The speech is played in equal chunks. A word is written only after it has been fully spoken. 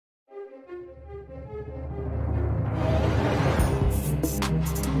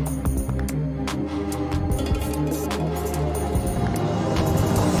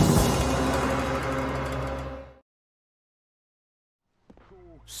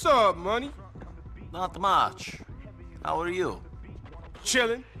What's up, money? Not much. How are you?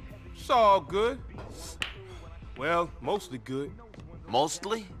 Chilling. It's all good. Well, mostly good.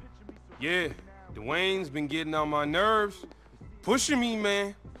 Mostly? Yeah, Dwayne's been getting on my nerves. Pushing me,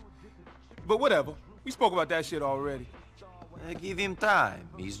 man. But whatever. We spoke about that shit already. Give him time.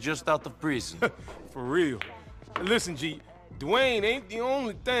 He's just out of prison. For real. Listen, G, Dwayne ain't the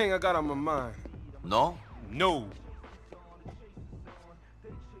only thing I got on my mind. No? No.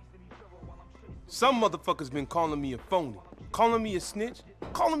 Some motherfuckers been calling me a phony, calling me a snitch,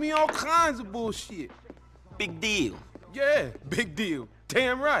 calling me all kinds of bullshit. Big deal. Yeah, big deal.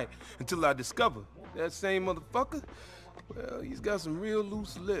 Damn right. Until I discover that same motherfucker, well, he's got some real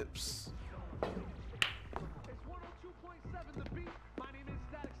loose lips.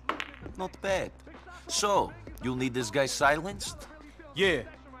 Not bad. So, you'll need this guy silenced? Yeah,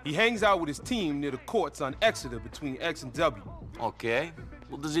 he hangs out with his team near the courts on Exeter between X and W. Okay.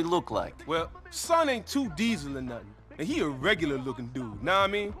 What does he look like? Well, son ain't too diesel or nothing. And he a regular looking dude, know what I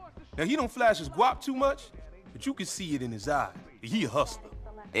mean? Now, he don't flash his guap too much, but you can see it in his eyes. He a hustler.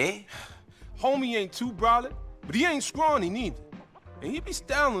 Eh? Homie ain't too brolic, but he ain't scrawny neither. And he be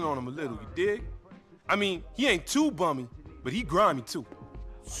styling on him a little, you dig? I mean, he ain't too bummy, but he grimy too.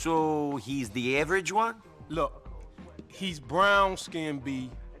 So, he's the average one? Look, he's brown skin, B.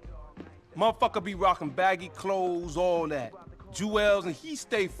 Motherfucker be rocking baggy clothes, all that. Jewels, and he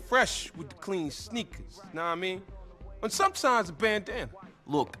stay fresh with the clean sneakers, know what I mean? And sometimes a bandana.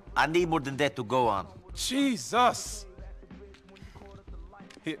 Look, I need more than that to go on. Jesus!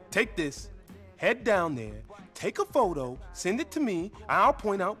 Here, take this, head down there, take a photo, send it to me, and I'll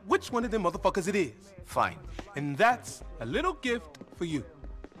point out which one of them motherfuckers it is. Fine. And that's a little gift for you.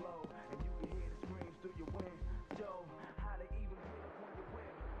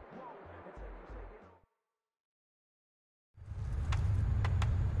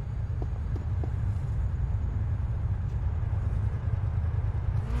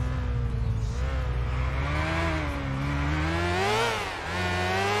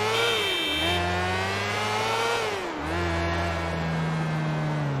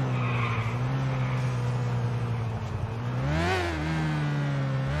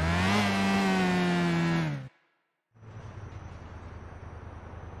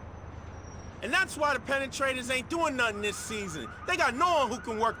 And that's why the penetrators ain't doing nothing this season. They got no one who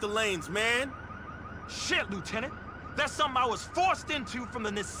can work the lanes, man. Shit, Lieutenant. That's something I was forced into from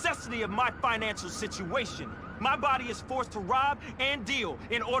the necessity of my financial situation. My body is forced to rob and deal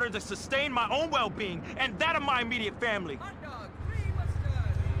in order to sustain my own well-being and that of my immediate family.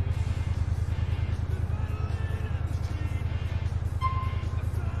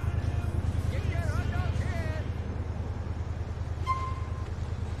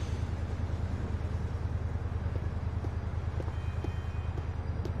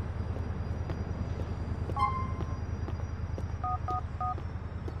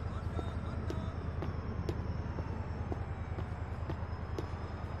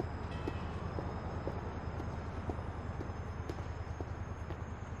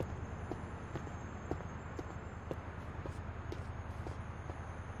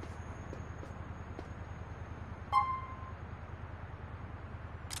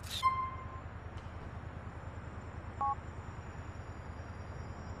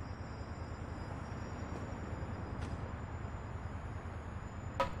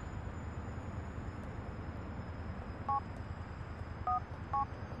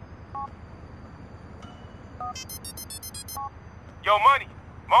 Yo, Money,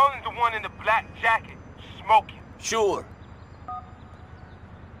 Marlon's the one in the black jacket, smoking. Sure.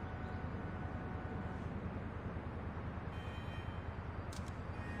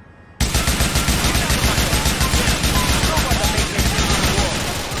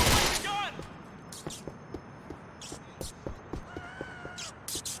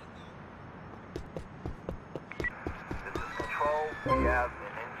 We have an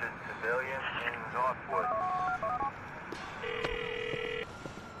injured civilian in Northwood.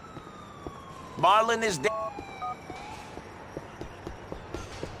 Marlon is dead.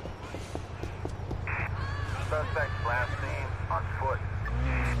 Suspect last seen on foot.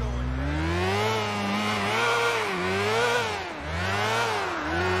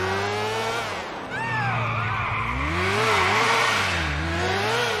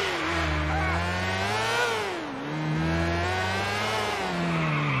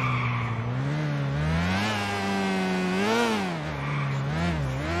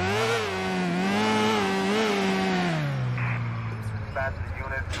 That's the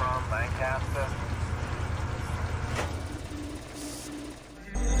unit from Lancaster.